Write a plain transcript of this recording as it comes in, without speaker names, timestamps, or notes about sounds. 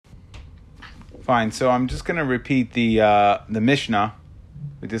Fine. So I'm just going to repeat the Mishnah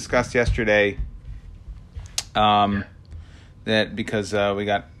we discussed yesterday. That because we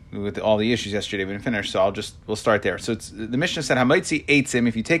got with all the issues yesterday, we didn't finish. So we'll start there. So the Mishnah said, "Hamaitzi eitzim."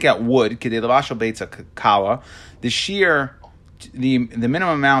 If you take out wood, kedei levashal beitza kala, the shear, the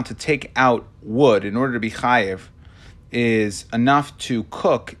minimum amount to take out wood in order to be chayev is enough to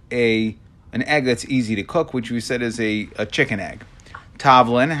cook an egg that's easy to cook, which we said is a chicken egg.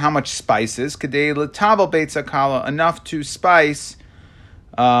 Tavlin, how much spices? Kedei letavel beitza kala, enough to spice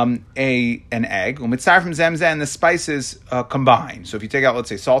an egg. Umitzar from zemzeh, and the spices combine. So if you take out, let's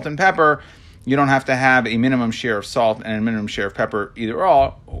say, salt and pepper, you don't have to have a minimum share of salt and a minimum share of pepper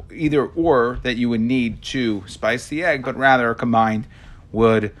either or that you would need to spice the egg, but rather combined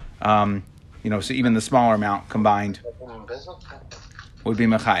would, so even the smaller amount combined would be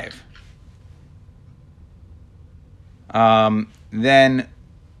mechayev. Then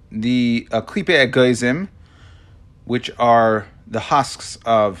the klipe egoizim, which are the husks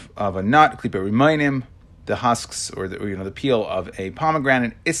of a nut, klipe rimainim, the husks or the peel of a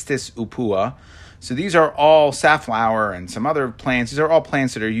pomegranate, istis upua. So these are all safflower and some other plants. These are all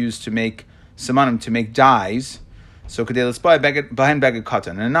plants that are used to make simanim, to make dyes. So kedelis bahen beged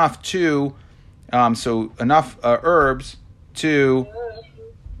katan, enough to enough herbs to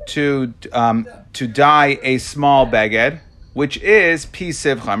dye a small beged, which is pi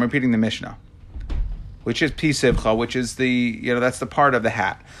sivcha. I'm repeating the Mishnah. Which is pi sivcha, which is that's the part of the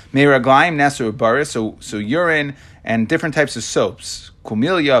hat. Meiraglaim nesu baris, so urine and different types of soaps.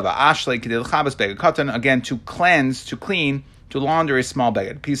 Kumilia va'ashle kedil chabas beged katan, again to cleanse, to clean, to launder a small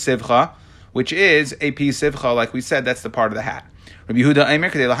beged. Pi sivcha, which is a pi sivcha, like we said, that's the part of the hat. Rabbi Yehuda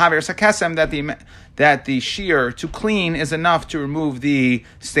Eimer kedil haver sakesem, that the shear to clean is enough to remove the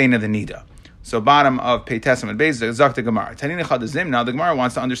stain of the nida. So bottom of Peitasam and Beis, Zakta Gemara. Tanina Chadazim. Now the Gemara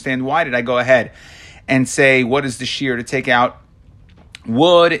wants to understand, why did I go ahead and say what is the shear to take out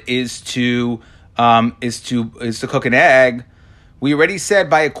wood is to cook an egg? We already said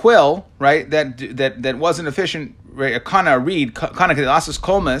by a quill, right? That wasn't efficient. Right? A reed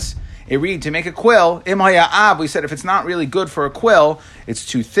kolmas, a reed to make a quill. Imhaya we said if it's not really good for a quill, it's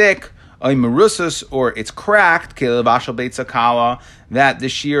too thick. Or it's cracked, that the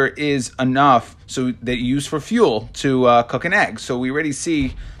shear is enough so that you use for fuel to cook an egg. So we already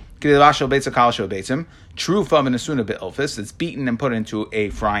see trufa v'nesuna be'ilfis, it's beaten and put into a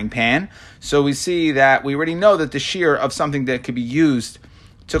frying pan. So we see that we already know that the shear of something that could be used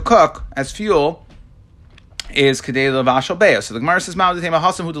to cook as fuel is kedei levashal be'ah. So the Gemara says,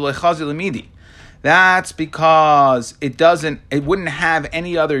 that's because it wouldn't have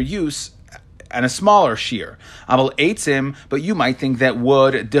any other use and a smaller shear. But you might think that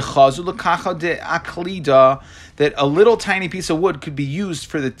wood, that a little tiny piece of wood could be used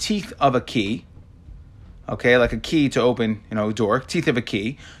for the teeth of a key. Okay, like a key to open, a door, teeth of a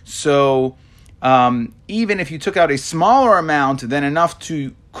key. So even if you took out a smaller amount than enough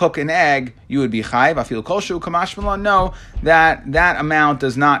to cook an egg, you would be chayiv. Afil kolshu kamash malon. No, that amount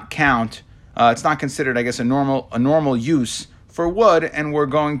does not count. It's not considered, I guess, a normal use for wood, and we're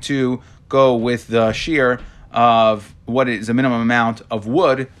going to go with the shear of what is a minimum amount of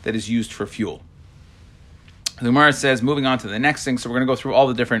wood that is used for fuel. The Gemara says, moving on to the next thing, so we're going to go through all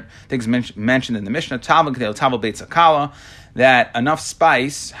the different things mentioned in the Mishnah. Tavel beitza kala, that enough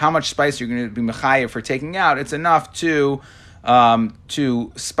spice, how much spice you're going to be mechayev for taking out, it's enough to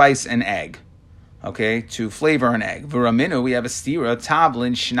spice an egg. Okay, to flavor an egg. V'raminu, we have a stira,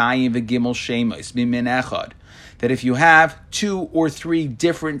 tablin, shnayim, v'gimel shemois, mimin echad. That if you have 2 or 3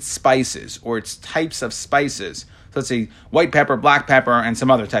 different spices, or it's types of spices, so let's say white pepper, black pepper, and some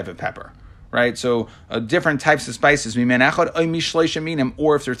other type of pepper, right? So different types of spices, mimin echad, oy mishleish minim,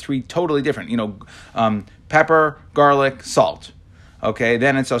 or if they're 3 totally different, pepper, garlic, salt. Okay,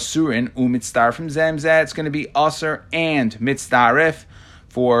 then it's asurin, umitztar from zemzeh, it's going to be asur and mitzdarif,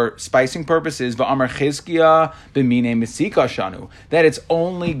 for spicing purposes, v'amar chizkiya b'minei misika shanu, that it's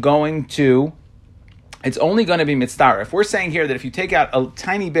only going to be mitzdarif. If we're saying here that if you take out a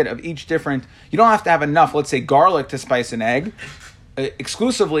tiny bit of each different, you don't have to have enough, let's say garlic to spice an egg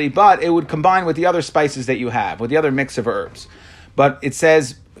exclusively, but it would combine with the other spices that you have, with the other mix of herbs. But it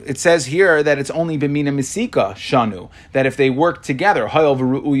says here that it's only b'mina misika shanu, that if they work together,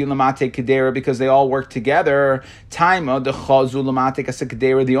 because they all work together, the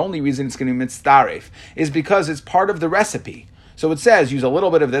only reason it's going to be mitzdarif is because it's part of the recipe. So it says use a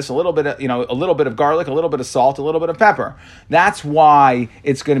little bit of this, a little bit of garlic, a little bit of salt, a little bit of pepper. That's why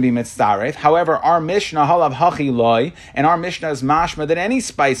it's going to be mitzdarif. However, our Mishnah halav hachi loy, and our Mishnah is mashma that any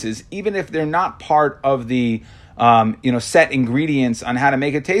spices, even if they're not part of the set ingredients on how to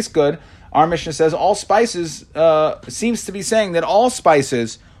make it taste good, our Mishnah says all spices, seems to be saying that all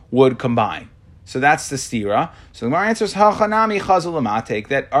spices would combine. So that's the stira. So the Gemara answers, Hachanami chazal lamatek,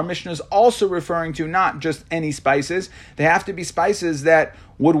 that our Mishnah is also referring to not just any spices. They have to be spices that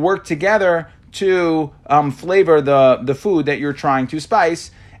would work together to flavor the food that you're trying to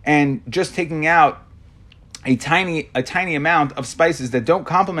spice, and just taking out a tiny amount of spices that don't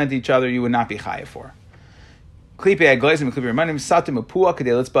complement each other, you would not be chayav for. So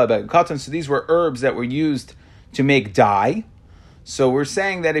these were herbs that were used to make dye. So we're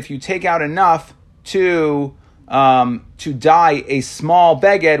saying that if you take out enough to dye a small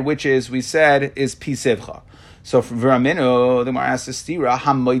beged, which is, we said, is pisivcha. So for V'raminu, the Gemara asks the stira,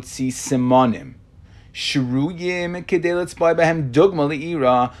 hamoitzi simonim. Shiruyim kedeletz behem dugma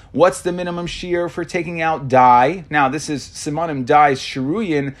li'ira. What's the minimum shear for taking out dye? Now, this is simonim dyes,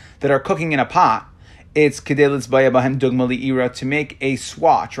 shiruyin, that are cooking in a pot. It's kedeletz behem dugma li'ira, to make a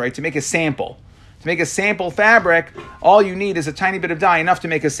swatch, right? To make a sample. To make a sample fabric, all you need is a tiny bit of dye, enough to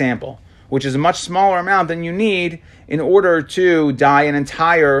make a sample, which is a much smaller amount than you need in order to dye an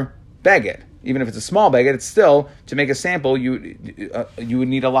entire beged. Even if it's a small beged, it's still, to make a sample, you would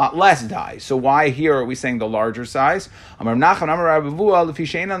need a lot less dye. So why here are we saying the larger size? Because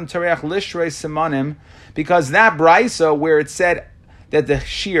that brisa where it said that the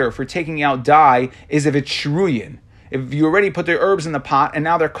shear for taking out dye is if it's shruyin, if you already put the herbs in the pot and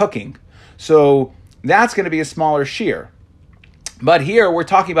now they're cooking. So that's going to be a smaller shear. But here we're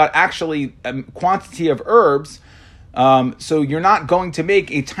talking about actually a quantity of herbs. So you're not going to make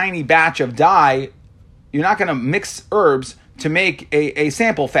a tiny batch of dye. You're not going to mix herbs to make a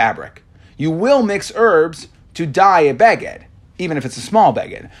sample fabric. You will mix herbs to dye a beged, even if it's a small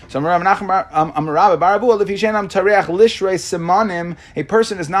beged. So a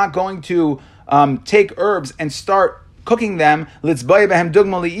person is not going to take herbs and start cooking them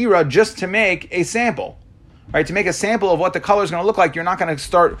just to make a sample. Right, to make a sample of what the color is going to look like, you're not going to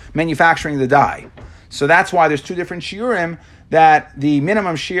start manufacturing the dye. So that's why there's two different shiurim, that the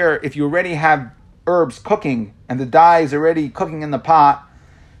minimum shear, if you already have herbs cooking and the dye is already cooking in the pot,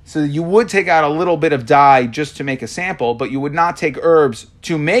 so you would take out a little bit of dye just to make a sample, but you would not take herbs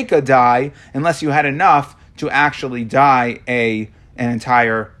to make a dye unless you had enough to actually dye an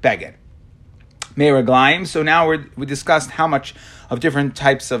entire beged. Meiraglaim. So now we discussed how much of different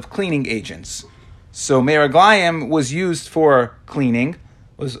types of cleaning agents. So meiraglayim was used for cleaning,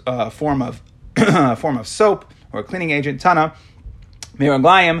 was a form of soap or a cleaning agent. Tana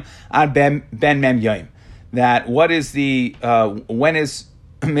meiraglayim ad ben mem yoim. That what is the when is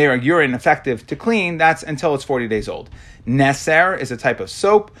meirag urine effective to clean? That's until it's 40 days old. Neser is a type of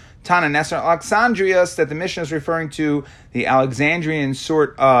soap. Tana Neser Alexandrius, that the Mishnah is referring to the Alexandrian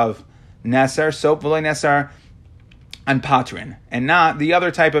sort of Neser soap. V'lo Neser Anpatrin, and not the other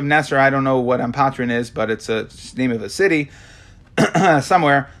type of Neser. I don't know what Anpatrin is, but it's a name of a city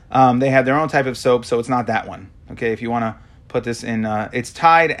somewhere. They have their own type of soap, so it's not that one. Okay, if you want to put this in, it's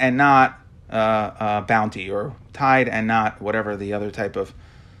Tide and not Bounty, or Tide and not whatever the other type of,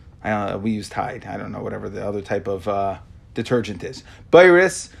 we use Tide. I don't know, whatever the other type of detergent is.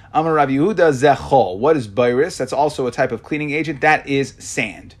 Bairis, Amar Rav Yehuda Zechol. What is Bairis? That's also a type of cleaning agent. That is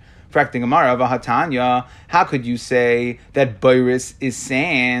sand. Fracting Gemara, Vahatanya, how could you say that Bairis is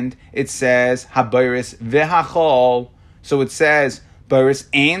sand? It says Habairis v'hachol. So it says Bairis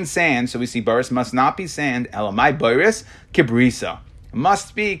and sand. So we see Bairis must not be sand. Elamai Bairis, Kibrisa. It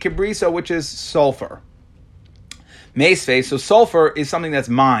must be Kibrisa, which is sulfur. Meisfe, so sulfur is something that's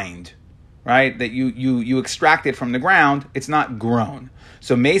mined, right? That you extract it from the ground. It's not grown.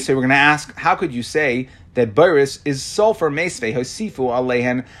 So Meisfe, we're going to ask, how could you say that Bairis is sulfur? Meisve hosifu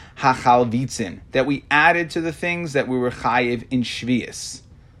alehen hachalvitzin, that we added to the things that we were chayiv in shvius.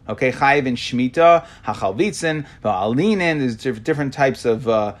 Okay, chayiv in shmita, hachalvitzin, va'alinin. There's different types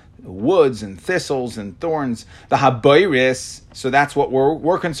of woods and thistles and thorns. The habairis. So that's what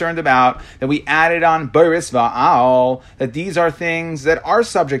we're concerned about. That we added on bairis va'al. That these are things that are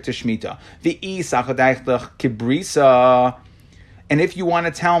subject to shmita. V'i sachadaychlech kibrisa. And if you want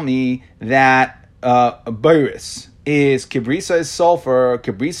to tell me that Bairis is Kibrisa is sulfur,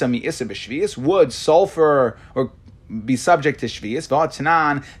 Kibrisa mi isa b'shvius, would sulfur or be subject to shvius?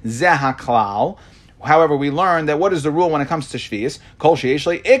 V'atanan zehaklal. However, we learned that what is the rule when it comes to shvius? Kol sheyesh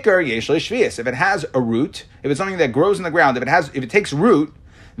le ikar yesh le shvius. If it has a root, if it's something that grows in the ground, if it takes root,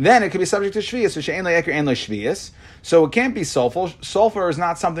 then it can be subject to shvius. She'ein le ikar ein le shvius. So it can't be sulfur. Sulfur is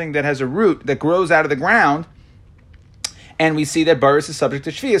not something that has a root that grows out of the ground. And we see that Bairis is subject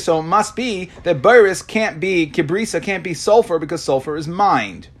to Shvius. So it must be that Bairis can't be, Kibrisa can't be sulfur, because sulfur is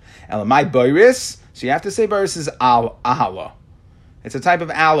mined. Elamai Bairis, so you have to say Bairis is Ahala. It's a type of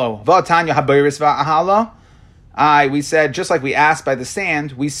aloe. V'atanya habayris v'ahala. We said, just like we asked by the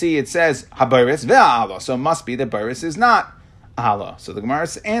sand, we see it says habayris v'ahala. So it must be that bayris is not aloe. So the Gemara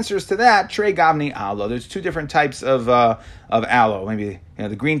answers to that, Trei Gavni aloe. There's two different types of aloe. Maybe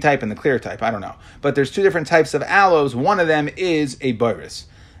the green type and the clear type. I don't know. But there's two different types of aloes. One of them is a bayris.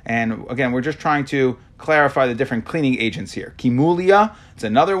 And again, we're just trying to clarify the different cleaning agents here. Kimulia, it's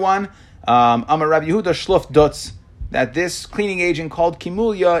another one. Amar Rabbi Yehuda shluf dutz. That this cleaning agent called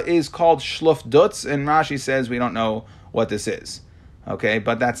kimulia is called shluf dutz. And Rashi says we don't know what this is. Okay,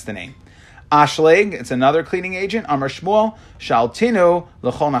 but that's the name. Ashleg, it's another cleaning agent. Amar Shmuel, Shaltinu,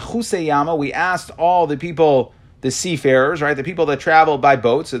 L'chol Nachuse Yama. We asked all the people, the seafarers, right, the people that travel by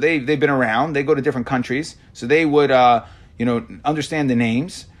boat. So they've been around. They go to different countries. So they would, understand the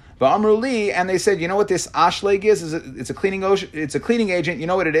names. But Amruli, and they said, you know what this Ashleg is? It's a cleaning agent. You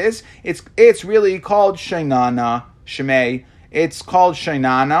know what it is? It's really called Shainana Shemei. It's called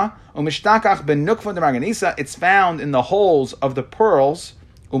Shainana. Umishtakach ben Nukva de Marganisa. It's found in the holes of the pearls.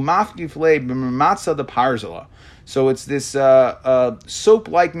 Umafgifle b'matzah de parzala. So it's this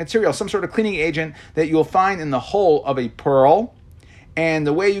soap-like material, some sort of cleaning agent that you'll find in the hole of a pearl. And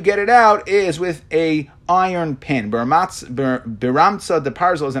the way you get it out is with a iron pin. Biramtza de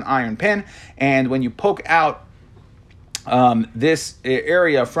parzala is an iron pin. And when you poke out this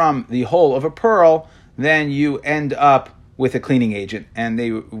area from the hole of a pearl, then you end up with a cleaning agent. And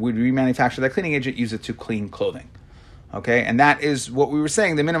they would remanufacture that cleaning agent, use it to clean clothing. Okay, and that is what we were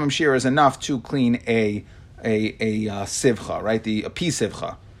saying. The minimum shear is enough to clean a sivcha, right? A pea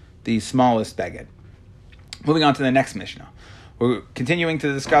sivcha, the smallest baguette. Moving on to the next Mishnah. We're continuing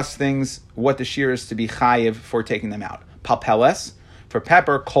to discuss things, what the shear is to be chayiv for taking them out. Palpeles, for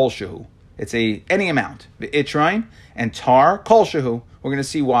pepper, kol shehu. It's any amount. Itroin and tar, kol shehu. We're going to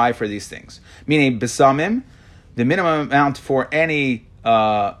see why for these things. Meaning besamim, the minimum amount for any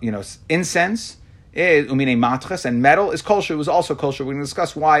incense is umine matras, and metal is kosher. It was also kosher. We're going to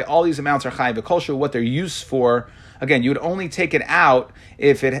discuss why all these amounts are chayiv kosher, what they're used for. Again, you would only take it out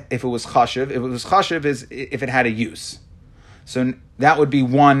if it was chashiv. If it was chashiv, is if it had a use. So that would be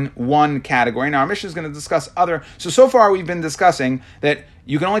one category. Now our Mishnah is going to discuss other. So far we've been discussing that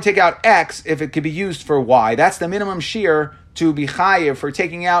you can only take out X if it could be used for Y. That's the minimum shear to be chayiv for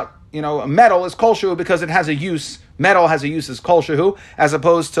taking out. A metal is kol shehu because it has a use. Metal has a use as kol shehu, as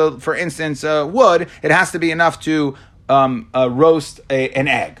opposed to, for instance, wood. It has to be enough to roast an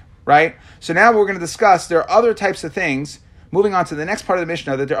egg, right? So now we're going to discuss there are other types of things. Moving on to the next part of the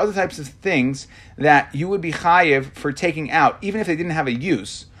Mishnah, that there are other types of things that you would be chayiv for taking out, even if they didn't have a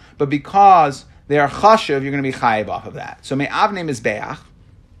use, but because they are chashiv, you're going to be chayiv off of that. So me'avnei mizbeach.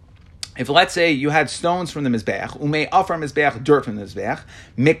 If let's say you had stones from the mizbeach, umei afar mizbeach, dirt from the mizbeach,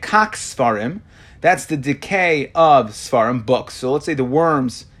 mikak svarim, that's the decay of svarim, books. So let's say the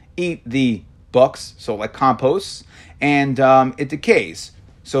worms eat the books, so like compost, and it decays.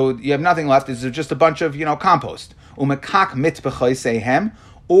 So you have nothing left. It's just a bunch of compost. Umekak mitbechoisehem,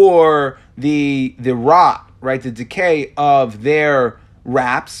 or the rot, right? The decay of their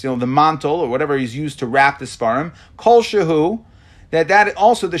wraps, the mantle or whatever is used to wrap the svarim. Kol shehu. That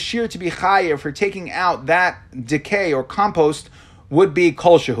also the shear to be chayiv for taking out that decay or compost would be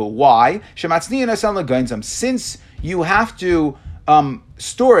kol shehu. Why? Since you have to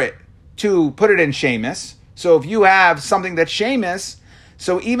store it to put it in shemis. So if you have something that's shemis,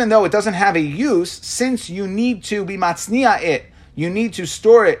 so even though it doesn't have a use, since you need to be matzniya it, you need to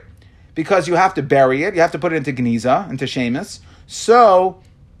store it because you have to bury it. You have to put it into gniza, into shemis. So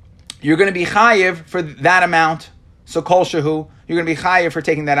you're going to be chayiv for that amount. So kol shehu, you're going to be chayiv for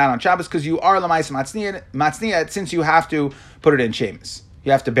taking that out on Shabbos because you are l'maisa matzniya since you have to put it in shemis.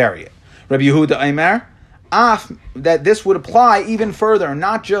 You have to bury it. Rabbi Yehuda Eimer, that this would apply even further,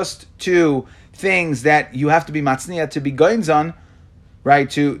 not just to things that you have to be matzniya to be goinzon, right,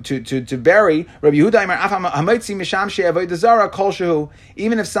 to bury. Rabbi Yehuda Eimer, hamaitzi misham she'avodah zara kol shehu,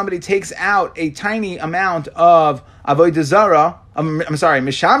 even if somebody takes out a tiny amount of avodah zara,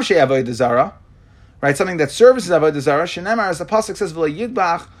 misham she'avodah zara, right, something that services avodah zara, shenemar, as the pasuk says, v'lo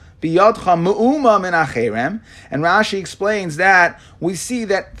yidbach biyadcha me'uma min acherem, and Rashi explains that we see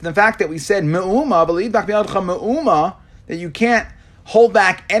that the fact that we said me'uma, v'lo yidbach biyadcha me'uma, that you can't hold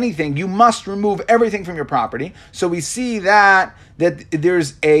back anything, you must remove everything from your property. So we see that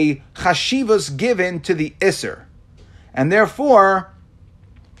there's a chashivas given to the iser, and therefore,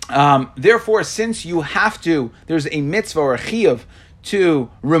 since you have to, there's a mitzvah or a chiyuv to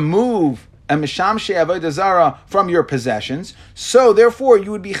remove a misham she'avodah zara from your possessions, so therefore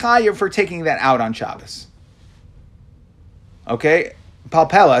you would be chayiv for taking that out on Shabbos. Okay,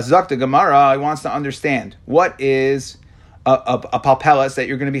 Palpela Zakta Gemara wants to understand what is palpelas that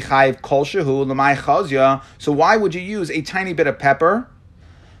you're going to be chayiv kol shehu l'may chazya. So why would you use a tiny bit of pepper?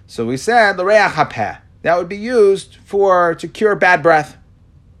 So we said l'reach hapeh. That would be used to cure bad breath.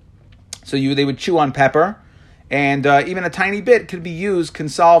 So they would chew on pepper, and even a tiny bit can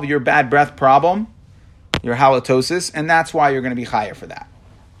solve your bad breath problem, your halitosis, and that's why you're going to be chayiv for that.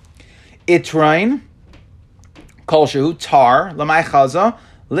 Itrain kol shehu tar l'may chaza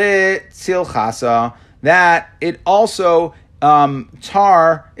litzil chasa. That it also,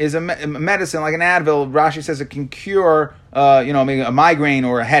 tar is a medicine like an Advil. Rashi says it can cure, maybe a migraine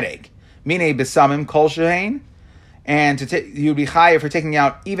or a headache. Mine besamim kol shehein, and you'd be chayav for taking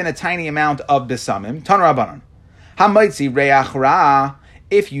out even a tiny amount of besamim. Tan Rabbanan, hamaitzi reach ra.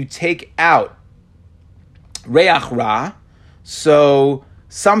 If you take out reach ra, so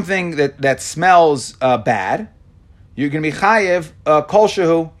something that smells bad, you're going to be chayiv kol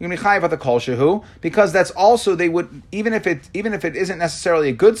shehu. You're going to be chayiv at the kol shehu, because that's also, they would, even if it isn't necessarily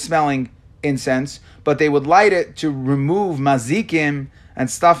a good smelling incense, but they would light it to remove mazikim and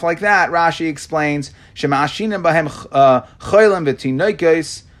stuff like that. Rashi explains shema'ashinim bahem cholim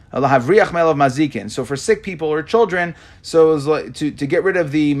v'tinoikos lahavriach melav mazikin. So for sick people or children, so it was like to get rid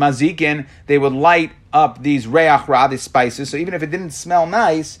of the mazikin, they would light up these reach ra, these spices. So even if it didn't smell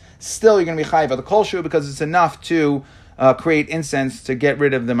nice, still you're going to be chayiv at the kol shehu, because it's enough to create incense to get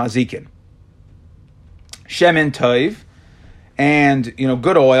rid of the mazikin. Shemen toiv, and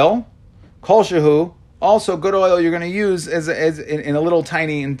good oil, kol shehu. Also, good oil you're going to use as in a little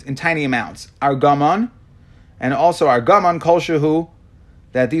tiny in tiny amounts. Argaman, and also argaman kol shehu.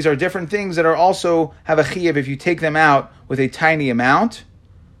 That these are different things that are also have a chiyuv if you take them out with a tiny amount.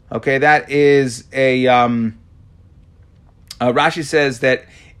 Okay, that is a Rashi says that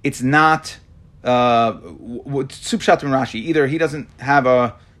it's not Supshat and Rashi. Either he doesn't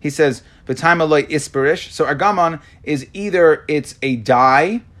have he says v'taima loy isperish. So argaman is either it's a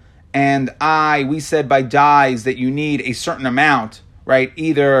dye, and we said by dyes that you need a certain amount, right?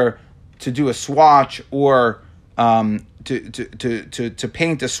 Either to do a swatch or to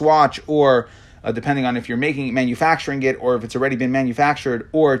paint a swatch, or depending on if you're manufacturing it, or if it's already been manufactured,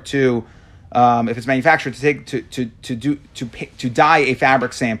 or to if it's manufactured to dye a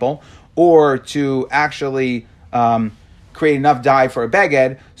fabric sample, or to actually create enough dye for a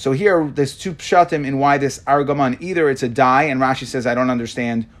beged. So here there's two pshatim in why this argaman, either it's a dye, and Rashi says I don't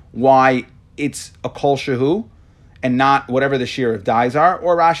understand why it's a kol shehu and not whatever the shear of dyes are,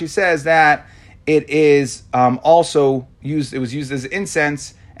 or Rashi says that it is also used. It was used as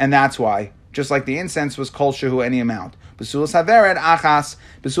incense, and that's why. Just like the incense was kol shehu, any amount. Besulas havered achas.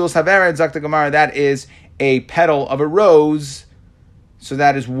 Besulas havered zakta gemara. That is a petal of a rose. So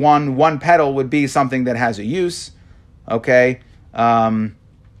that is one petal would be something that has a use. Okay, and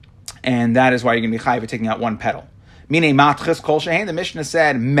that is why you're going to be chayiv for taking out one petal. Meaning matches kol shehein. The Mishnah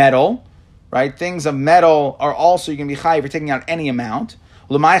said metal, right? Things of metal are also you're going to be chayiv for taking out any amount.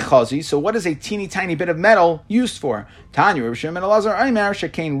 L'may chazi. So what is a teeny tiny bit of metal used for? Tanya Reb Shimon Elazar Aimer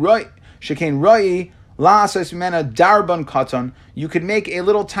shekain roi la'asos mimena darban katan. You could make a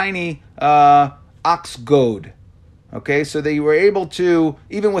little tiny ox goad. Okay, so they were able to,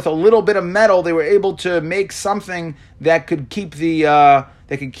 even with a little bit of metal, they were able to make something that could keep the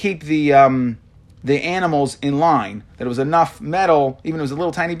animals in line. That it was enough metal, even if it was a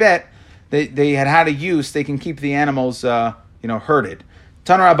little tiny bit, they had a use. They can keep the animals herded.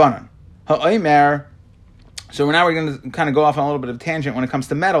 Tanar Abanan. Ha'omer. So now we're going to kind of go off on a little bit of a tangent when it comes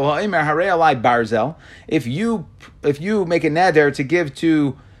to metal. Ha'omer harei alai barzel. If you make a neder to give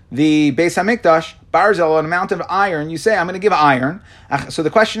to the Beis Hamikdash barzel, an amount of iron, you say I'm going to give iron. So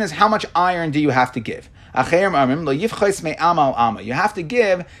the question is, how much iron do you have to give? You have to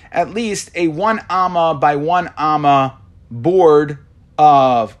give at least a 1 amma by 1 amma board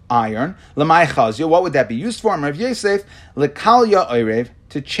of iron. L'may chazia, what would that be used for? Rav Yosef, lekalya oirev,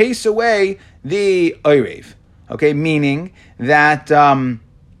 to chase away the oirev. Okay, meaning that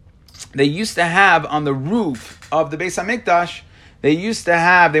they used to have on the roof of the Beis Hamikdash,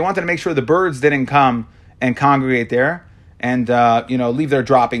 they wanted to make sure the birds didn't come and congregate there and leave their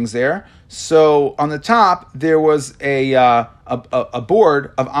droppings there. So on the top there was a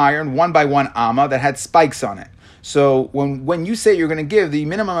board of iron 1 by 1 amma that had spikes on it. So when you say you're going to give the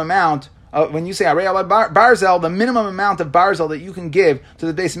minimum amount, when you say Arei Alai Barzel, the minimum amount of Barzel that you can give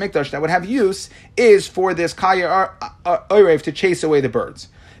to the Beis Hamikdash that would have use is for this Kaya Oirev to chase away the birds.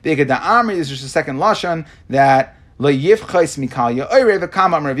 The Ikeda Amri is just a second Lashon that Lo Yifchais Mikalya Oirev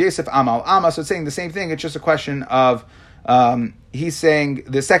Kamam Rav Yosef Amal Amma. So it's saying the same thing. It's just a question of he's saying,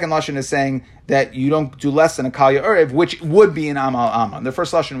 the second lashon is saying that you don't do less than a kalya erev, which would be an amal amma. The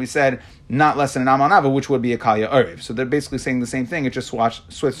first lashon we said not less than an amal nava, which would be a kalya erev. So they're basically saying the same thing. It just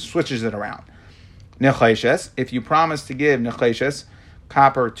switches it around. Necheshes, if you promise to give necheshes,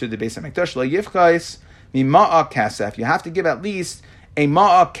 copper, to the Beis Hamikdash, le'yivchais mima'a kasef, you have to give at least a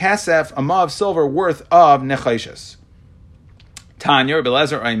ma'a kasef, a ma'a of silver worth of necheshes. Tanya, Rabbi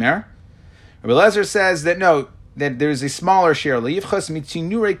Eliezer Omer. Rabbi Eliezer says that no, that there's a smaller share. Le'yivchas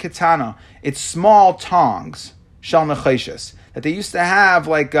mitinure katana, it's small tongs, shal necheshes, that they used to have,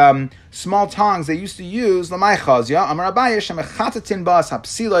 like small tongs they used to use. They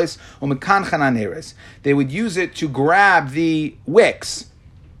would use it to grab the wicks.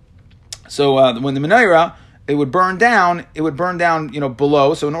 So when the menorah, it would burn down,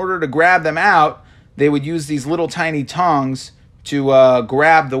 below. So in order to grab them out, they would use these little tiny tongs to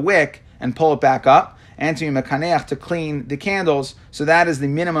grab the wick and pull it back up, and to clean the candles. So that is the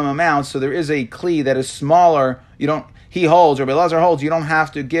minimum amount. So there is a kli that is smaller. He holds, or Rabbi Elazar holds, you don't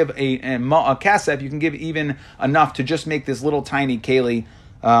have to give a kasef, you can give even enough to just make this little tiny keli.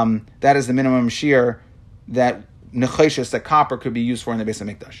 That is the minimum shear that necheshes, that copper, could be used for in the Beis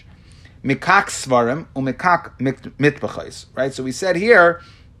Hamikdash. Mikak svarim umikak mitbachais. Right? So we said here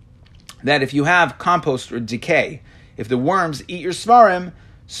that if you have compost or decay, if the worms eat your svarim,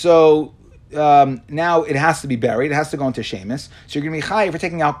 so now it has to be buried, it has to go into shemus. So you're going to be chayiv for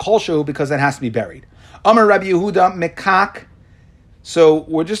taking out kol shehu because that has to be buried. Amar Rabbi Yehuda Mekak. So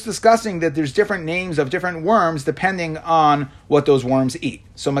we're just discussing that there's different names of different worms depending on what those worms eat.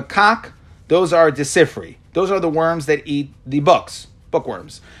 So Mekak, those are decifri. Those are the worms that eat the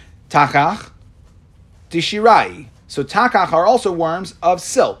bookworms. Takach, Dishirai. So Takach are also worms of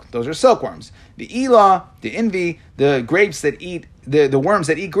silk. Those are silkworms. The Ela, the Envy, the grapes that eat, the worms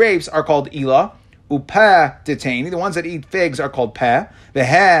that eat grapes are called Ela. Upeh detani, the ones that eat figs are called peh. The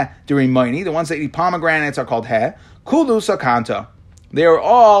he derimaini, the ones that eat pomegranates are called he. Kulu sakanta, they are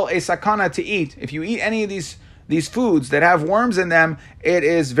all a sakana to eat. If you eat any of these foods that have worms in them, it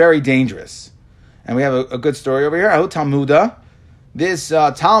is very dangerous. And we have a good story over here. Ahu Talmuda, this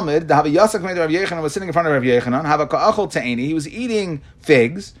Talmud, the Havi Yasak Rav Yechanan was sitting in front of Rav Yechanan. Hava ka'achol ta'eni, he was eating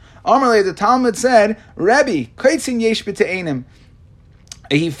figs. Amarle, the Talmud said, Rebbe, kaitzin yesh b'te'enim.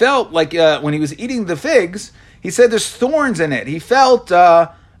 He felt like when he was eating the figs, he said there's thorns in it. He felt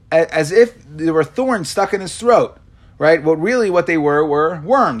as if there were thorns stuck in his throat, right? What they were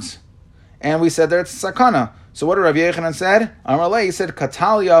worms. And we said that's sakana. So what did Rav Yechanan said? Amarle, he said,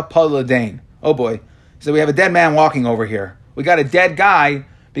 Katalia paladain. Oh boy. He said, we have a dead man walking over here. We got a dead guy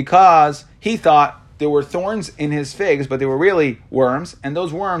because he thought there were thorns in his figs, but they were really worms, and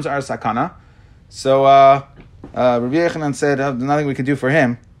those worms are sakana. So Rabbi Yechanan said, nothing we can do for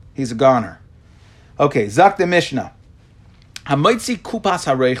him. He's a goner. Okay, Zak the Mishnah. Hamaitzi kupas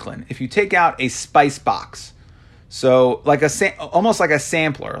hareichlin. If you take out a spice box, so like almost like a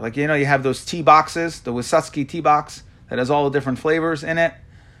sampler, like you have those tea boxes, the Wisatski tea box that has all the different flavors in it.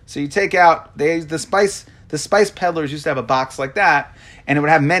 So you take out the spice peddlers used to have a box like that, and it would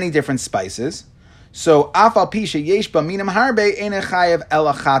have many different spices. So afal pisha yesh ba minam harbe ene chayev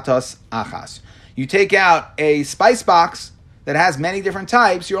elachatos achas. You take out a spice box that has many different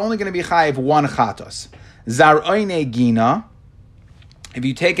types, you're only going to be chayiv one chatos. Zar'oine gina, if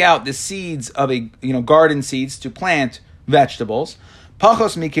you take out the seeds of garden seeds to plant vegetables,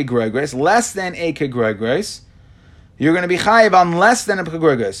 pachos mi kegregres, less than a kegregres, you're going to be chayiv on less than a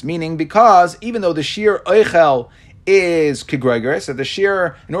kegregres, meaning because even though the sheer oichel is kegregres, so the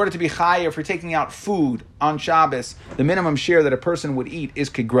sheer, in order to be chayiv for taking out food on Shabbos, the minimum sheer that a person would eat is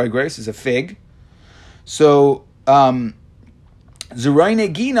kegregres, is a fig. So, Zeraine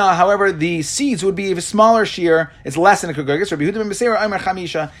Gina, however, the seeds would be a smaller shear. It's less than a kegregres. Rabbi Yehuda ben Beseira Omer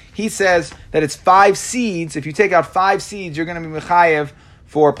Chamisha, he says that it's 5 seeds. If you take out 5 seeds, you're going to be mechayev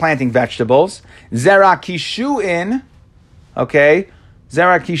for planting vegetables. Zera kishuin, okay,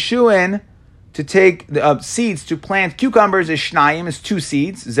 Zera kishuin, to take the seeds to plant cucumbers is shnayim, is 2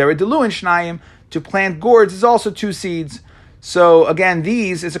 seeds. Zera deluin shnayim, to plant gourds is also 2 seeds. So again,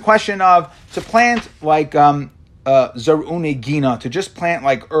 these is a question of to plant like zarune gina, to just plant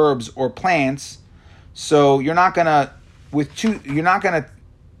like herbs or plants. So you're not gonna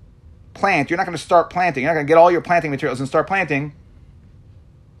plant. You're not gonna start planting. You're not gonna get all your planting materials and start planting.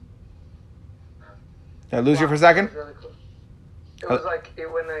 Did I lose you for a second? It was really cool. It was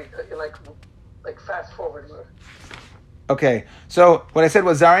like fast forward. Okay, so what I said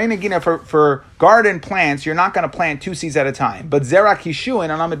was Zarain Gina for garden plants, you're not going to plant 2 seeds at a time. But Zera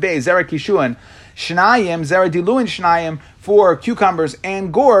Kishuin on Amid Bay, Zera Kishuin, shnayim, zera diluin shnayim, for cucumbers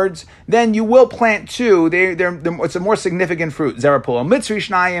and gourds, then you will plant two. It's a more significant fruit. Zera pulo mitzri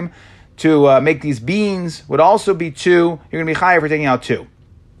shnayim, to make these beans would also be two. You're going to be chayav for taking out two.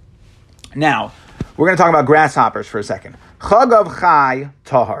 Now, we're going to talk about grasshoppers for a second. Chagav chai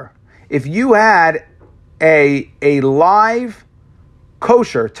tahar. If you had a live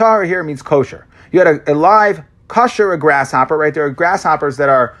kosher, tahar here means kosher. You had a live kosher, a grasshopper, right? There are grasshoppers that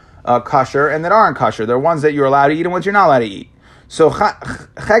are kosher and that aren't kosher. There are ones that you're allowed to eat and ones you're not allowed to eat. So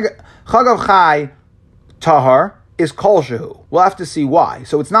chagav chai tahar is kol shehu. We'll have to see why.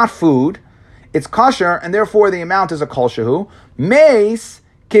 So it's not food, it's kosher, and therefore the amount is a kol shehu. Meis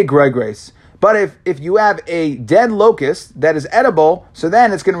kigregres. But if you have a dead locust that is edible, so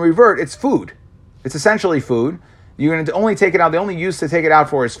then it's going to revert. It's food. It's essentially food. You're going to only take it out. The only use to take it out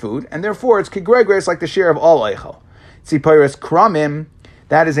for is food, and therefore it's kigregres, like the share of all eichel. Tziporis kramim.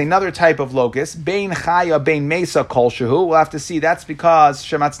 That is another type of locust. Bein chaya, bein mesa kol shehu. We'll have to see. That's because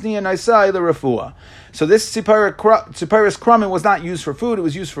shematzniya naisai l'refua. So this tziporis kramim was not used for food. It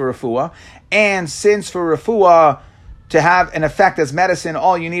was used for refua. And since for refua to have an effect as medicine,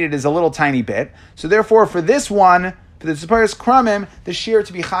 all you needed is a little tiny bit. So therefore, for this one, for the tziporis kramim, the shear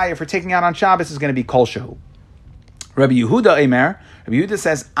to be chaya for taking out on Shabbos is going to be kol shehu. Rabbi Yehuda Eimer. Rabbi Yehuda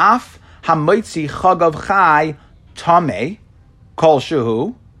says, Af hamoitzi chagav chai tameh kol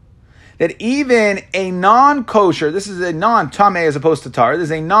shehu. That even a non-kosher, this is a non-tameh as opposed to tar, this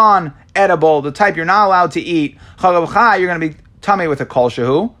is a non-edible, the type you're not allowed to eat, chagav chai, you're going to be tameh with a kol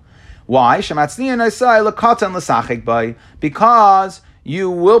shehu. Why? Shematzniya naisai l'katan l'sachik bay. Because you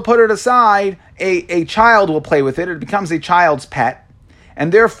will put it aside, a child will play with it, it becomes a child's pet,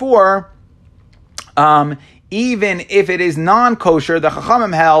 and therefore, even if it is non-kosher, the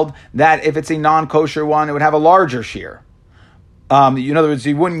Chachamim held that if it's a non-kosher one, it would have a larger shear. In other words,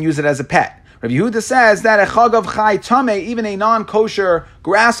 you wouldn't use it as a pet. Rabbi Yehuda says that a chagav chai tameh, even a non-kosher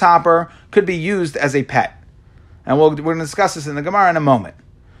grasshopper, could be used as a pet. And we're going to discuss this in the Gemara in a moment.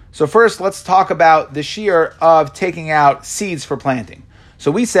 So first, let's talk about the shear of taking out seeds for planting. So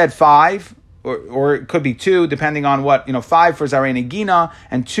we said 5, or it could be 2, depending on what, 5 for zarei negina,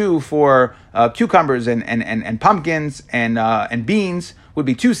 and 2 for cucumbers and pumpkins and beans would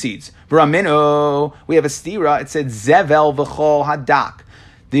be 2 seeds. V'raminu, we have a stira, it said zevel v'chol hadak.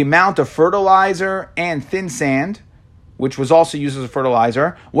 The amount of fertilizer and thin sand, which was also used as a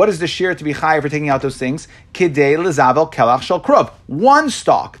fertilizer. What is the shear to be higher for taking out those things? Kidei lezavel kelach shel krub. 1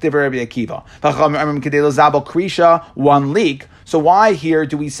 stalk, divrei Rabbi Akiva. Kidei lezavel krisha, 1 leek. So why here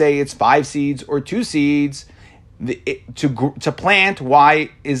do we say it's 5 seeds or 2 seeds? To plant, why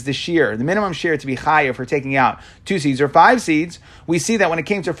is the shear, the minimum shear to be higher for taking out 2 seeds or 5 seeds? We see that when it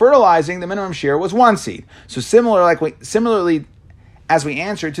came to fertilizing, the minimum shear was 1 seed. So similarly, as we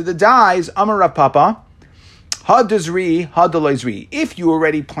answered to the dyes, Amar Rav Papa, Hadazri, hadaloizri. If you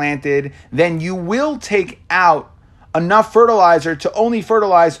already planted, then you will take out enough fertilizer to only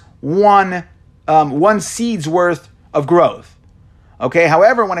fertilize one seed's worth of growth. Okay.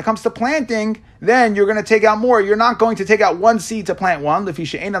 However, when it comes to planting, then you're going to take out more. You're not going to take out 1 seed to plant one. A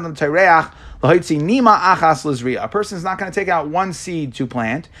person's not going to take out 1 seed to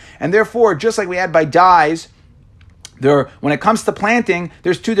plant, and therefore, just like we had by dyes, when it comes to planting,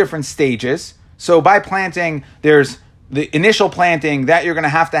 there's 2 different stages. So by planting, there's the initial planting that you're going to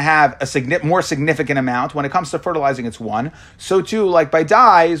have a more significant amount. When it comes to fertilizing, it's 1. So too, like by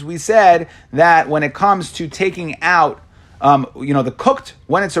dyes, we said that when it comes to taking out, the cooked,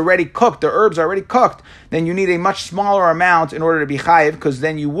 when it's already cooked, the herbs are already cooked, then you need a much smaller amount in order to be chayiv, because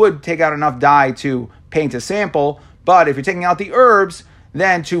then you would take out enough dye to paint a sample. But if you're taking out the herbs,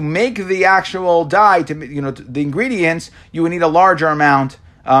 then to make the actual dye, the ingredients, you would need a larger amount.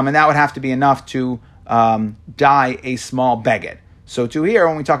 And that would have to be enough to dye a small baguette. So to here,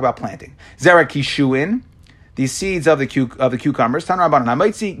 when we talk about planting, zera kishuin, the seeds of the cucumbers. Tan rabbanan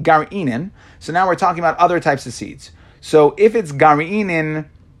hamaitzi garinin. So now we're talking about other types of seeds. So if it's garinin,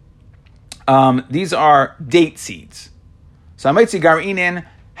 these are date seeds. So hamaitzi garinin.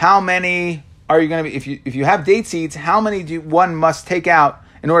 How many are you going to be? If you have date seeds, how many one must take out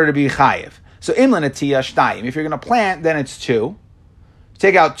in order to be chayiv? So imlan atiyah shtayim. If you're going to plant, then it's 2.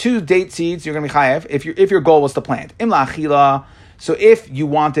 Take out 2 date seeds, you're going to be chayev if your goal was to plant. Imla achila. So if you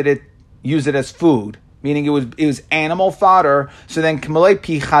wanted it, use it as food, meaning it was animal fodder. So then k'malei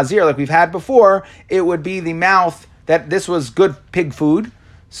pi chazir, like we've had before, it would be the mouth that this was good pig food.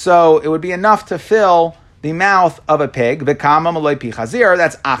 So it would be enough to fill the mouth of a pig. V'kama malei pi chazir.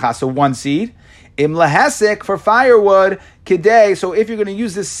 That's achas, so 1 seed. Imla hesek for firewood kidei. So if you're going to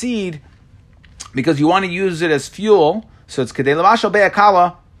use this seed because you want to use it as fuel. So it's kedei lavashal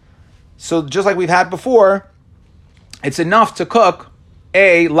be'akala. So just like we've had before, it's enough to cook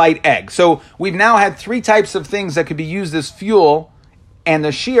a light egg. So we've now had 3 types of things that could be used as fuel, and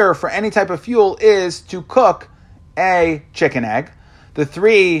the shear for any type of fuel is to cook a chicken egg. The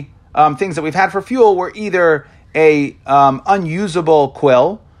 3 things that we've had for fuel were either a unusable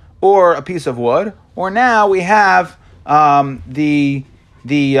quill or a piece of wood, or now we have a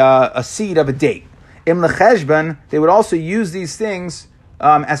seed of a date. Im lecheshbon, they would also use these things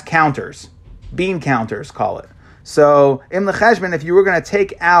as counters, bean counters, call it. So im lecheshbon, if you were going to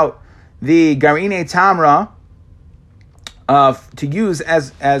take out the garine tamra to use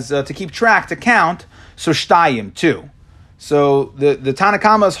as to keep track, to count, so shtayim, 2. So the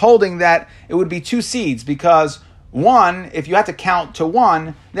Tanakama is holding that it would be 2 seeds, because 1, if you had to count to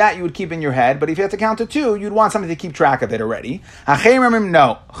 1, that you would keep in your head. But if you had to count to 2, you'd want something to keep track of it already.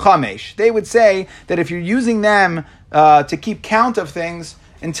 No, chamesh. They would say that if you're using them to keep count of things,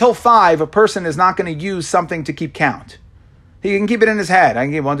 until 5, a person is not going to use something to keep count. He can keep it in his head. I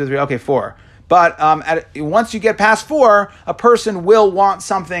can give 1, 2, 3, okay, 4. But once you get past 4, a person will want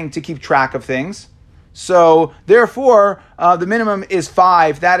something to keep track of things. So, therefore, the minimum is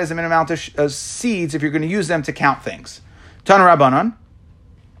 5. That is the minimum amount of seeds if you're going to use them to count things. Tana Rabbanan.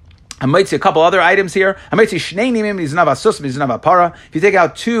 I might see a couple other items here. I might see shnei nimim miznav asus miznav para. If you take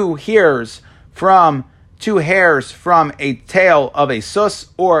out 2 hairs from a tail of a sus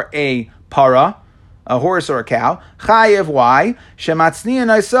or a para, a horse or a cow, chayev, why? Shematzniya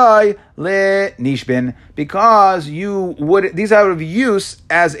naisai le nishbin, because these are of use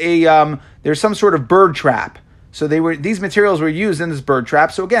as a there's some sort of bird trap. So these materials were used in this bird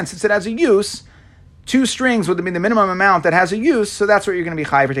trap. So again, since it has a use, 2 strings would be the minimum amount that has a use. So that's what you're going to be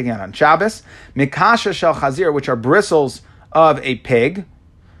chayev for taking out on Shabbos. Mikasha shel chazir, which are bristles of a pig.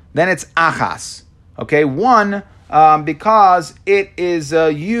 Then it's achas. Okay, 1. Because it is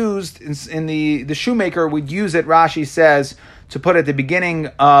used in the shoemaker would use it, Rashi says, to put at the beginning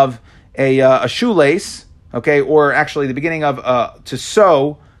of a shoelace, okay, or actually the beginning of to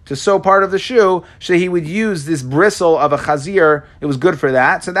sew part of the shoe. So he would use this bristle of a chazir. It was good for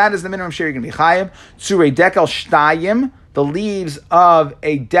that. So that is the minimum share you're going to be chayiv. Tzurei dekel shtayim, the leaves of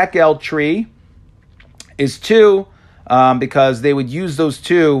a dekel tree is 2, because they would use the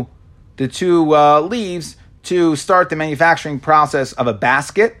 2 leaves to start the manufacturing process of a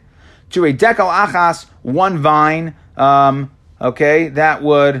basket. To a dekel achas, 1 vine. Okay, that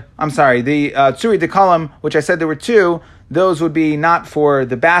would, the tzuri dekalim, which I said there were 2, those would be not for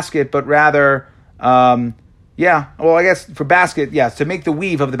the basket, but rather, I guess for basket, yes, to make the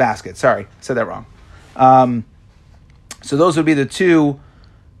weave of the basket. Sorry, said that wrong. So those would be the 2,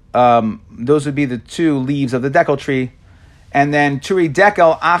 leaves of the dekel tree. And then turi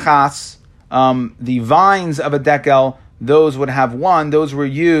dekel achas, the vines of a dekel, those would have 1. Those were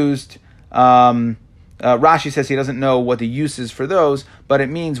used. Rashi says he doesn't know what the use is for those, but it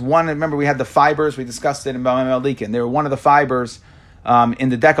means 1. Remember, we had the fibers. We discussed it in Bamei Malikin. They were one of the fibers in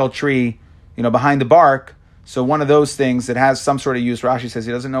the dekel tree, behind the bark. So one of those things that has some sort of use. Rashi says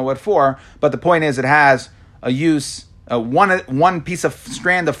he doesn't know what for, but the point is it has a use. One piece of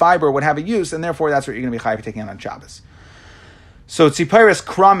strand of fiber would have a use, and therefore that's what you're going to be chayav taking on Shabbos. So Tzipiris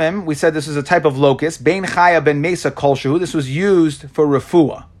Kramim, we said this is a type of locust. Bein Chaya ben Mesa Kolshu. This was used for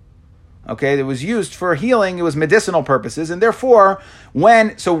refuah. Okay, it was used for healing. It was medicinal purposes, and therefore,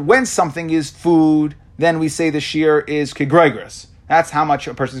 when something is food, then we say the shear is kegregris. That's how much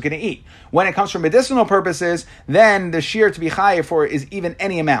a person is going to eat. When it comes for medicinal purposes, then the shear to be chayav for is even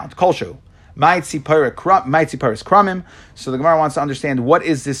any amount. Kolshu. Might Tzipiris Kramim. So the Gemara wants to understand what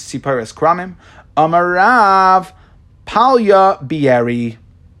is this Tzipiris Kramim. Amarav Palya Bieri.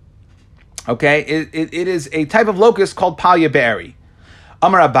 Okay, it is a type of locust called Palya Bieri.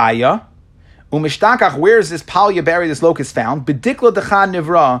 Amar Abaya, Umishtakach, where is this Palya Bieri, this locust found? Bedikla Dechad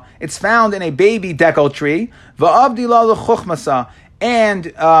Nivra, it's found in a baby dekel tree. Va'avdila l'chuchmasa, and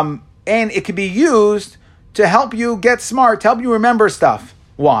it can be used to help you get smart, to help you remember stuff.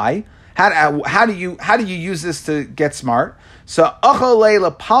 Why? How do you use this to get smart? So Achalei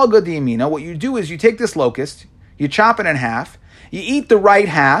Palga Diamina, what you do is you take this locust, you chop it in half, you eat the right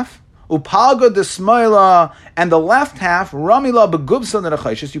half, upalga desmoila, and the left half, ramila begubsa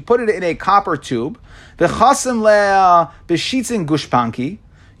nerachayshis, you put it in a copper tube, v'chasim lea b'shitzin gushpanki,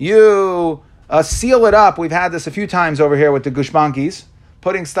 you seal it up. We've had this a few times over here with the gushpankis,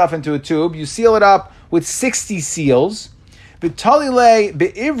 putting stuff into a tube. You seal it up with 60 seals. V'talile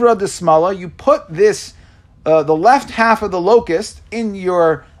be'ivra desmala, you put this, the left half of the locust in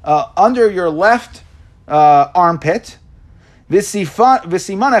your, under your left armpit. Okay,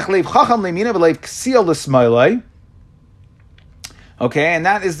 Okay, and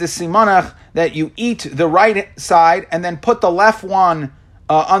that is the simanach that you eat the right side and then put the left one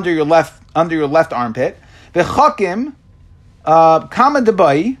under your left armpit. V'chakim kama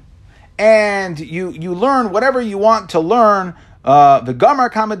debai, and you learn whatever you want to learn. The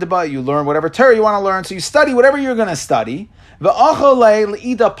Gamar kama debai, you learn whatever Torah you want to learn. So you study whatever you're going to study. V'achalei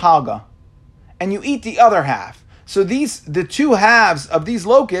leida palga, and you eat the other half. So the two halves of these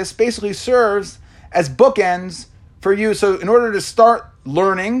locusts basically serves as bookends for you. So in order to start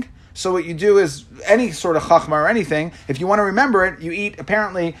learning, so what you do is any sort of chachma or anything, if you want to remember it, you eat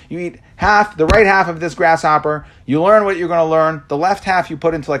half, the right half of this grasshopper, you learn what you're going to learn, the left half you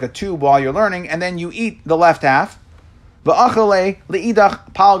put into like a tube while you're learning, and then you eat the left half, v'achalei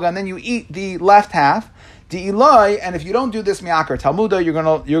le'idach palga, and then you eat the left half, di'iloi, and if you don't do this mi'akar talmuda,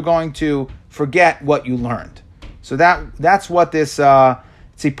 you're going to forget what you learned. So that's what this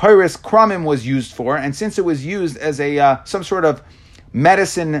Tzipiris Krumim was used for, and since it was used as some sort of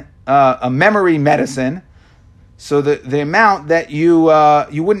medicine, a memory medicine, so the amount that you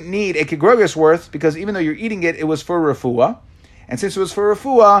wouldn't need a kigrogus worth, because even though you're eating it, it was for refuah, and since it was for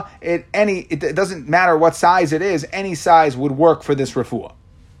refuah, it doesn't matter what size it is, any size would work for this refuah.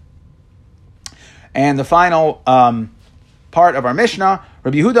 And the final part of our Mishnah,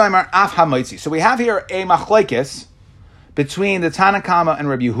 Rabbi Yehuda Amar Af HaMoitzi. So we have here a machlekes between the Tanna Kama and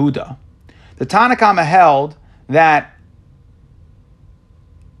Rabbi Yehuda. The Tanna Kama held that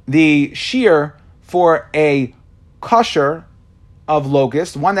the shear for a kosher of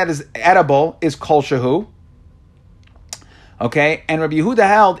locust, one that is edible, is kol shehu. Okay, and Rabbi Yehuda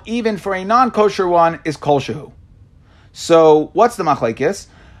held even for a non-kosher one is kol shehu. So what's the machlekes?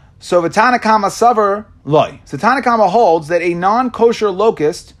 So the Tanna Kama savar loy. So Tanna Kama holds that a non-kosher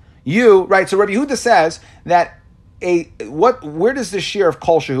locust, so Rabbi Yehuda says that where does the shear of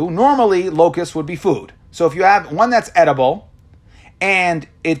kol shehu? Normally, locust would be food. So if you have one that's edible and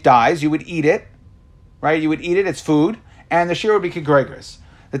it dies, you would eat it, right? You would eat it, it's food, and the shear would be kegregres.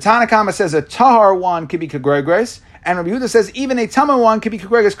 The Tanna Kama says a tahar one could be kegregres, and Rabbi Yehuda says even a tama one could be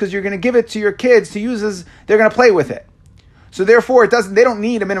kegregres because you're going to give it to your kids to use as, they're going to play with it. So therefore, they don't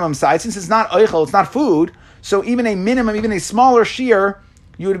need a minimum size. Since it's not oichel, it's not food, so even a smaller shear,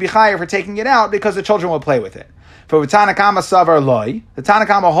 you would be higher for taking it out because the children will play with it. For Tanna Kama savar loy, the Tanna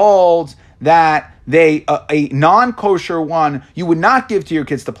Kama holds that a non-kosher one you would not give to your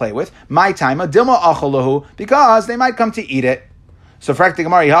kids to play with. My time a dilma achalahu, because they might come to eat it. So frak the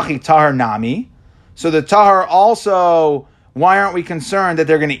Gemara yachi tahar nami. So the tahar also, why aren't we concerned that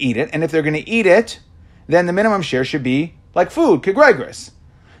they're going to eat it? And if they're going to eat it, then the minimum share should be like food, kegregres.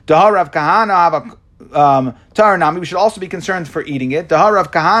 Dahar Rav Kahana have a tahar nami. We should also be concerned for eating it. Dahar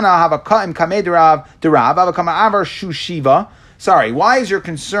Rav Kahana have a ka'im kamei derav have a kama avar shushiva. Sorry, why is your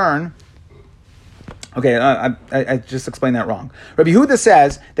concern? Okay, I just explained that wrong. Rabbi Yehuda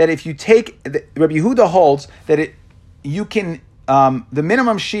says that if you Rabbi Yehuda holds that you can the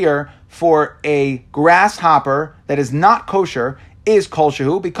minimum shear for a grasshopper that is not kosher is kol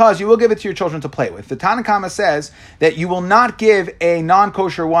shehu, because you will give it to your children to play with. The Tanna Kama says that you will not give a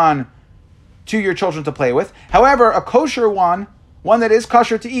non-kosher one to your children to play with. However, a kosher one that is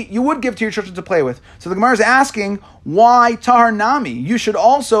kosher to eat, you would give to your children to play with. So the Gemara is asking, why tahar nami? You should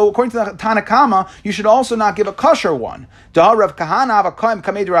also, according to the Tanna Kama, you should also not give a kosher one. Dahar Rav Kahana avakam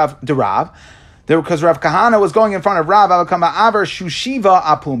kamei derav, because Rav Kahana was going in front of Rav avakama avar shushiva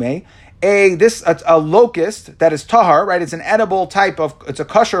apume. A locust that is tahar, right? It's an edible type it's a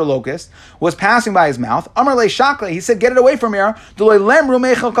kosher locust, was passing by his mouth. Amar le shakle, he said, get it away from here. I don't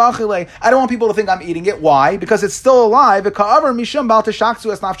want people to think I'm eating it. Why? Because it's still alive.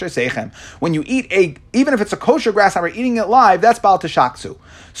 When you eat even if it's a kosher grasshopper, eating it live, that's bal tashaksu.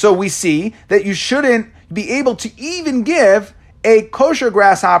 So we see that you shouldn't be able to even give a kosher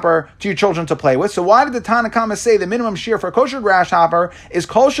grasshopper to your children to play with. So why did the Tanna Kama say the minimum shear for a kosher grasshopper is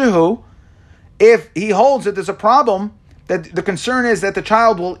kol shehu? If he holds that there's a problem, that the concern is that the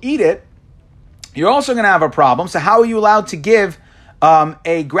child will eat it, you're also going to have a problem. So how are you allowed to give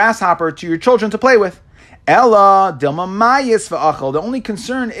a grasshopper to your children to play with? Ella dilma mayis v'achal. The only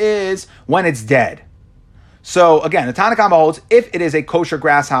concern is when it's dead. So again, the Tanna Kama holds if it is a kosher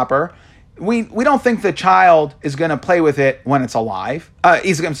grasshopper, we don't think the child is going to play with it when it's alive.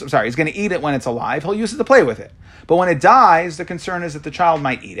 He's going to eat it when it's alive. He'll use it to play with it. But when it dies, the concern is that the child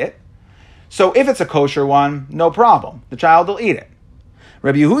might eat it. So if it's a kosher one, no problem. The child will eat it.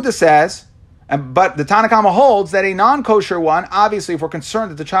 Rabbi Yehuda says, but the Tanna Kama holds that a non-kosher one, obviously if we're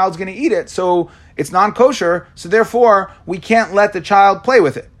concerned that the child's going to eat it, so it's non-kosher, so therefore we can't let the child play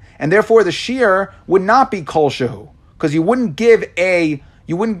with it. And therefore the shear would not be kol shehu, because you wouldn't give a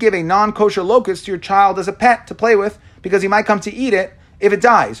non-kosher locust to your child as a pet to play with, because he might come to eat it if it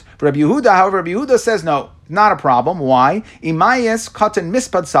dies. For Rabbi Yehuda, however, Rabbi Yehuda says no, not a problem. Why? Imayes katan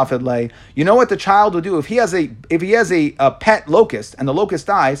mispad safed lei. You know what the child will do if he has a pet locust and the locust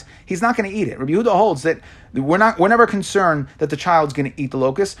dies? He's not going to eat it. Rabbi Yehuda holds that we're never concerned that the child's going to eat the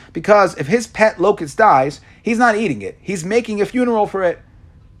locust, because if his pet locust dies, he's not eating it. He's making a funeral for it.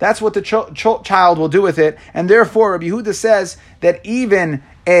 That's what the child will do with it, and therefore Rabbi Yehuda says that even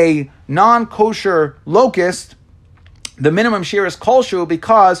a non-kosher locust, the minimum shear is kolshu,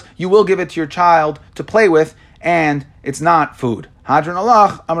 because you will give it to your child to play with, and it's not food. Hadron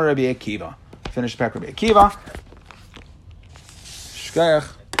alach, Amar Rabbi Akiva. Finish back Rabbi Akiva.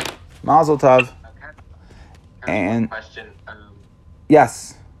 Shkayach. Mazel tov. And question.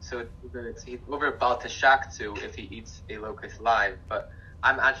 Yes. So it's over Baal Teshaktu if he eats a locust live, but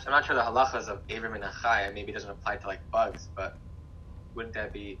I'm not sure the halachas of Avrim and Achai. Maybe it doesn't apply to like bugs, but wouldn't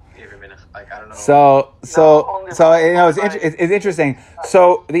that be Avrim and like I don't know? So it's interesting.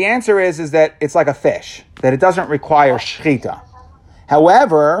 So the answer is that it's like a fish, that it doesn't require shechita.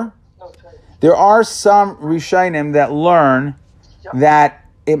 However, there are some Rishonim that learn that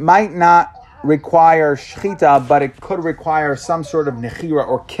it might not require shechita, but it could require some sort of nechira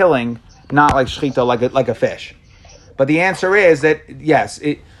or killing, not like shechita, like a fish. But the answer is that yes,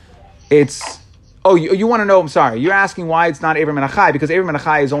 it's. Oh, you want to know? I'm sorry. You're asking why it's not Avrim and Achai, because Avrim and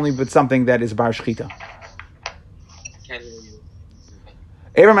Achai is only with something that is bar shechita.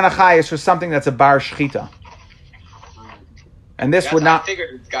 Avrim and Achai is for something that's a bar shechita, and this would not. I figured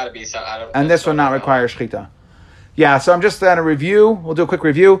it's got to be some. And this would not require shechita. Yeah. So I'm just going to review. We'll do a quick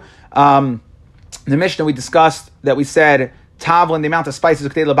review. The Mishnah we discussed that we said tavlin, the amount of spices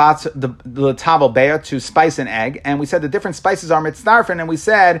the tavel beya, to spice an egg, and we said the different spices are mitzdarfen, and we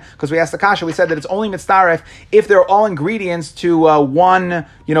said, because we asked the kasha, we said that it's only mitzdaref if they're all ingredients to one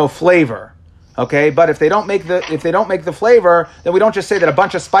flavor. Okay, but if they don't make the flavor, then we don't just say that a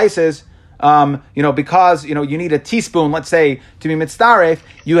bunch of spices. Because you need a teaspoon, let's say, to be mitzdaref,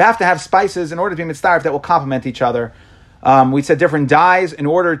 you have to have spices in order to be mitzdaref that will complement each other. We said different dyes in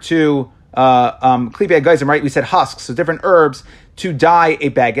order to klipi agayzim, right? We said husks, so different herbs to dye a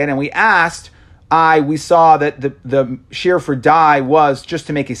baguette, and we saw that the shear for dye was just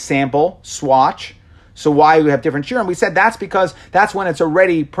to make a sample swatch. So why we have different shear? And we said that's because that's when it's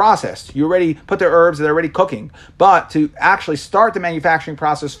already processed. You already put the herbs, they're already cooking. But to actually start the manufacturing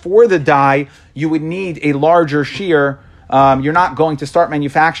process for the dye, you would need a larger shear. You're not going to start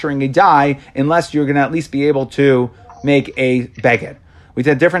manufacturing a dye unless you're going to at least be able to make a baguette. We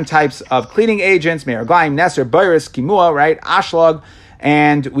did different types of cleaning agents, meraglayim, neser, boiris, kimua, right, ashlag,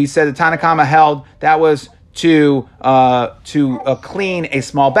 and we said the Tanakama held that was to clean a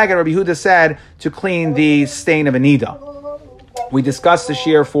small baguette. Rabbi Yehuda said to clean the stain of a nida. We discussed the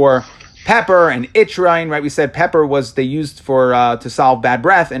shear for pepper and itrain, right? We said pepper they used for to solve bad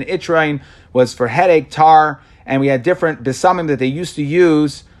breath, and itrain was for headache, tar, and we had different besamim that they used to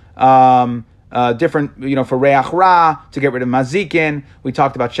use. Different, for reach ra, to get rid of mazikin. We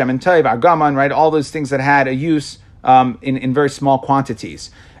talked about shemen tov, argaman, right? All those things that had a use in very small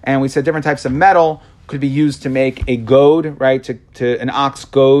quantities. And we said different types of metal could be used to make a goad, right? To an ox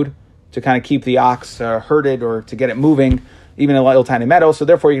goad, to kind of keep the ox herded or to get it moving, even a little tiny metal. So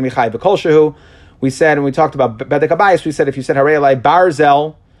therefore, you're going to be chayiv b'kol shehu. We said, and we talked about bedek habayis, we said if you said harei alai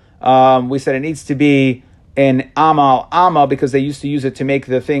barzel, we said it needs to be an amma, because they used to use it to make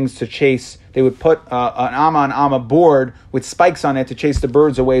the things to chase. They would put an amma board with spikes on it to chase the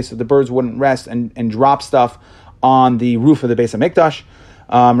birds away, so the birds wouldn't rest and drop stuff on the roof of the Beis HaMikdash.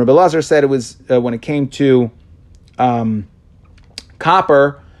 Rabbi Lazar said it was when it came to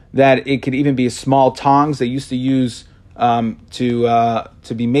copper, that it could even be small tongs they used to use to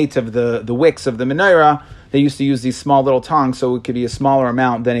be mates of the wicks of the menorah. They used to use these small little tongs, so it could be a smaller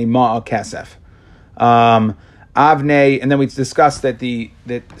amount than a ma'a kesef. Avnei, and then we discussed that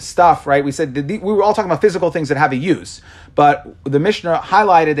that stuff, right? We said we were all talking about physical things that have a use, but the Mishnah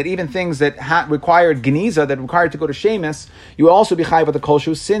highlighted that even things that required geniza, that required to go to shemus, you will also be chayiv with the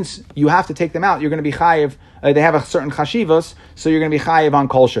kolshu, since you have to take them out. You're going to be chayiv. They have a certain chashivos, so you're going to be chayiv on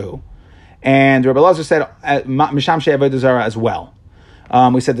kolshu. And Rabbi Lazar said misham she'avodah zara as well.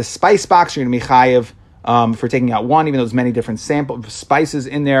 We said the spice box, you're going to be chayiv for taking out one, even though there's many different sample spices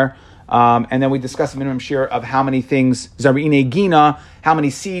in there. And then we discussed the minimum shear of how many things, zarine gina, how many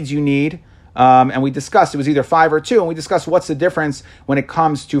seeds you need. And we discussed it was either 5 or 2. And we discussed what's the difference when it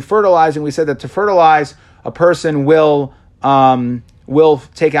comes to fertilizing. We said that to fertilize, a person will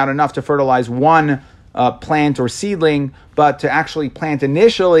take out enough to fertilize one plant or seedling, but to actually plant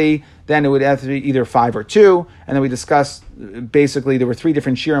initially, then it would have to be either 5 or 2. And then we discussed, basically, there were 3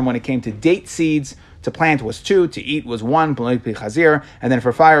 different shiurim when it came to date seeds. To plant was 2, to eat was 1, chazir, and then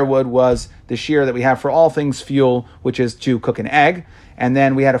for firewood was the shiur that we have for all things fuel, which is to cook an egg. And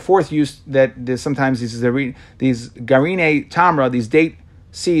then we had a 4th use that sometimes these garine tamra, these date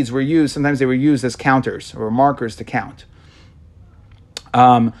seeds were used, sometimes they were used as counters or markers to count.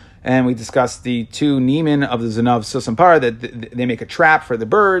 And we discussed the 2 nimin of the Zanav Susampar, that they make a trap for the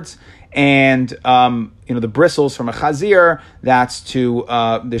birds, and the bristles from a chazir, that's to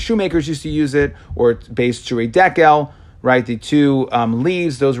the shoemakers used to use it, or based to a dekel, right? The 2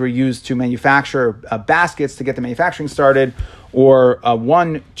 leaves, those were used to manufacture baskets to get the manufacturing started, or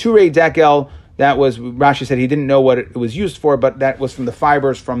 1 turei dekel. That was, Rashi said he didn't know what it was used for, but that was from the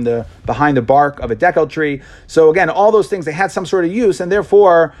fibers from behind the bark of a dekel tree. So again, all those things, they had some sort of use, and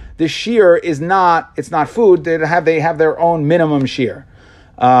therefore the shear it's not food. They have their own minimum shear.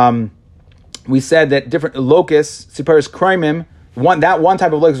 We said that different locusts, Siparis Kraimim, one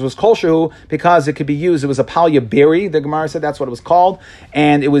type of locust was kolshahu because it could be used. It was a palya berry. The Gemara said that's what it was called,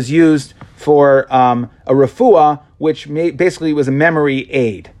 and it was used for a refuah, which basically was a memory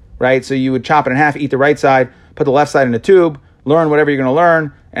aid. Right, so you would chop it in half, eat the right side, put the left side in a tube, learn whatever you're going to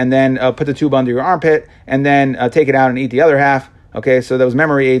learn, and then put the tube under your armpit, and then take it out and eat the other half. Okay, so that was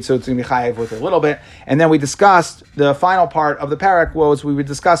memory aid, so it's going to be chayiv with it a little bit. And then we discussed the final part of the parak was we were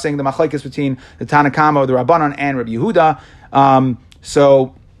discussing the machlekes between the Tanakama, the Rabbanan, and Rabbi Yehuda.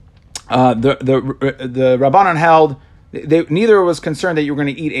 The Rabbanan held. Neither was concerned that you were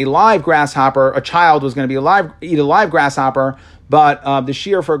going to eat a live grasshopper. A child was going to eat a live grasshopper, but the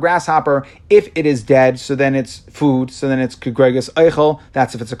shear for a grasshopper, if it is dead, so then it's food, so then it's kegregas eichel.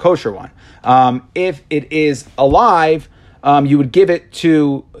 That's if it's a kosher one. If it is alive, you would give it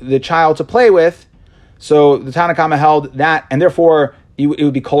to the child to play with. So the Tanakama held that, and therefore it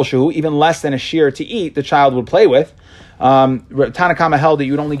would be kol shehu, even less than a shear to eat, the child would play with. Tanakama held that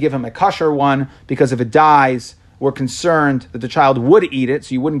you would only give him a kosher one, because if it dies, we're concerned that the child would eat it,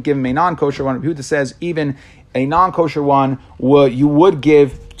 so you wouldn't give him a non-kosher one. Yehuda says even a non-kosher one you would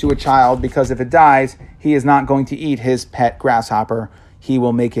give to a child, because if it dies, he is not going to eat his pet grasshopper. He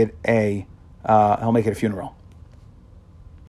will make it a funeral.